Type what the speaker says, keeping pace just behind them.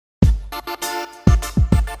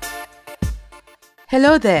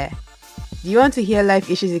Hello there. Do you want to hear life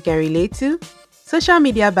issues you can relate to? Social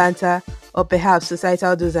media banter, or perhaps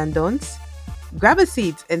societal do's and don'ts? Grab a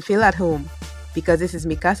seat and feel at home because this is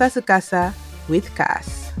Mikasa Sukasa with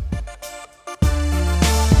Cass.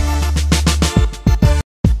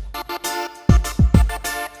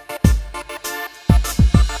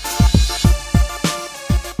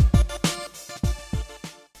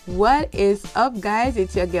 What is up, guys?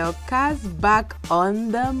 It's your girl Cass back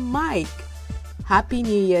on the mic. Happy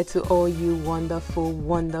New Year to all you wonderful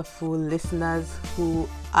listeners who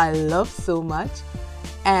I love so much,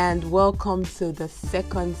 and welcome to the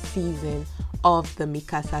second season of the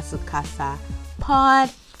Mikasa Sukasa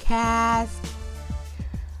podcast.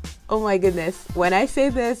 Oh my goodness, when I say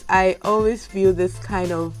this, I always feel this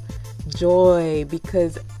kind of joy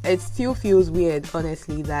because it still feels weird,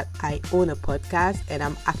 honestly, that I own a podcast and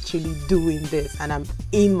I'm actually doing this and I'm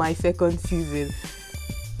in my second season.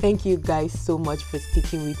 Thank you guys so much for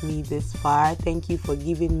sticking with me this far. Thank you for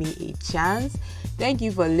giving me a chance. Thank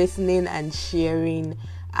you for listening and sharing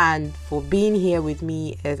and for being here with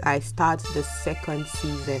me as I start the second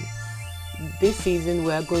season. This season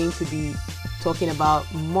we're going to be talking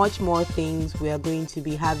about much more things. We are going to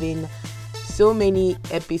be having so many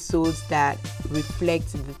episodes that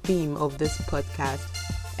reflect the theme of this podcast.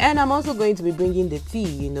 And I'm also going to be bringing the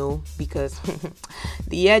tea, because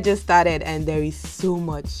the year just started and there is so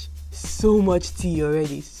much tea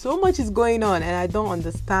already. So much is going on and I don't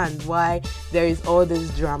understand why there is all this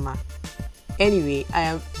drama. Anyway,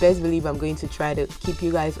 best believe I'm going to try to keep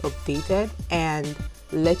you guys updated and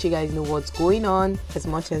let you guys know what's going on as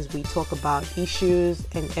much as we talk about issues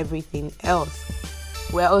and everything else.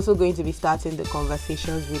 We're also going to be starting the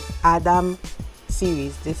Conversations with Adam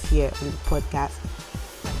series this year on the podcast.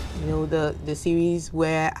 The series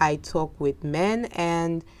where I talk with men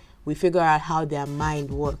and we figure out how their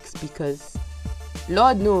mind works, because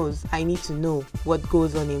Lord knows I need to know what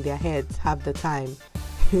goes on in their heads half the time.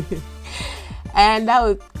 And that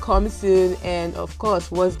will come soon. And of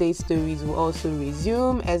course, What's Day Stories will also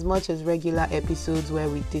resume, as much as regular episodes where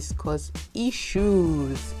we discuss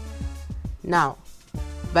issues. Now,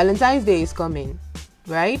 Valentine's Day is coming,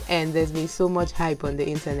 right? And there's been so much hype on the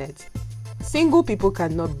internet. Single people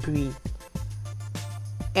cannot breathe.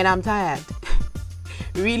 And I'm tired.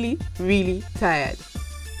 Really, really tired.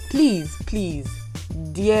 Please,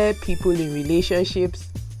 dear people in relationships,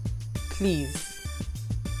 please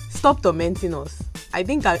stop tormenting us. I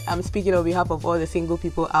think I'm speaking on behalf of all the single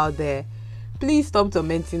people out there. Please stop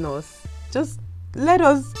tormenting us. Just let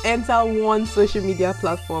us enter one social media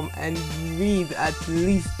platform and breathe at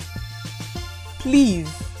least.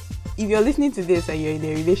 Please, if you're listening to this and you're in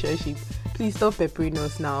a relationship, please stop peppering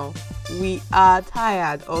us now. We are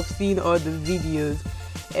tired of seeing all the videos.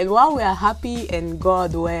 And while we are happy and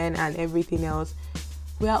God when and everything else,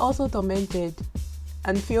 we are also tormented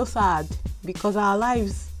and feel sad because our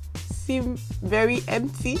lives seem very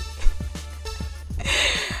empty.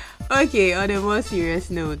 Okay, on a more serious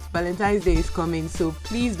note, Valentine's Day is coming, so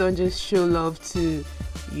please don't just show love to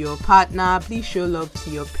your partner. Please show love to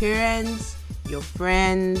your parents, your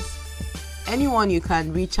friends, anyone you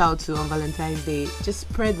can reach out to on Valentine's Day. Just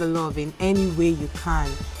spread the love in any way you can.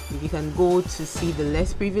 If you can go to see the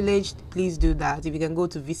less privileged, please do that. If you can go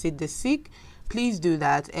to visit the sick, please do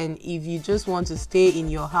that. And if you just want to stay in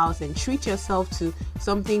your house and treat yourself to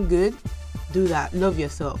something good, do that. Love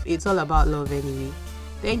yourself. It's all about love anyway.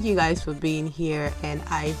 Thank you guys for being here, and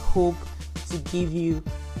I hope to give you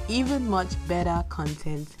even much better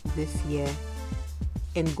content this year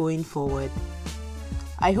and going forward.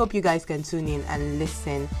 I hope you guys can tune in and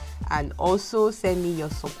listen, and also send me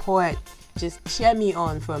your support. Just cheer me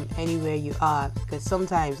on from anywhere you are, because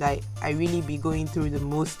sometimes I really be going through the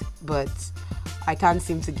most, but I can't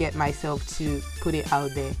seem to get myself to put it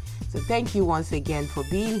out there. So thank you once again for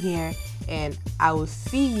being here, and I will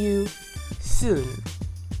see you soon.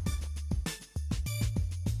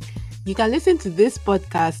 You can listen to this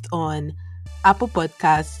podcast on Apple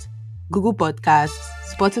Podcasts, Google Podcasts,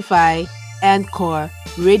 Spotify, Anchor,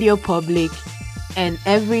 Radio Public, and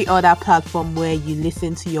every other platform where you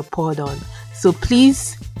listen to your pod on. So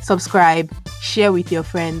please subscribe, share with your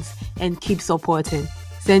friends, and keep supporting.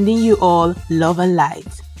 Sending you all love and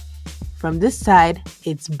light. From this side,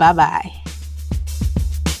 it's bye-bye.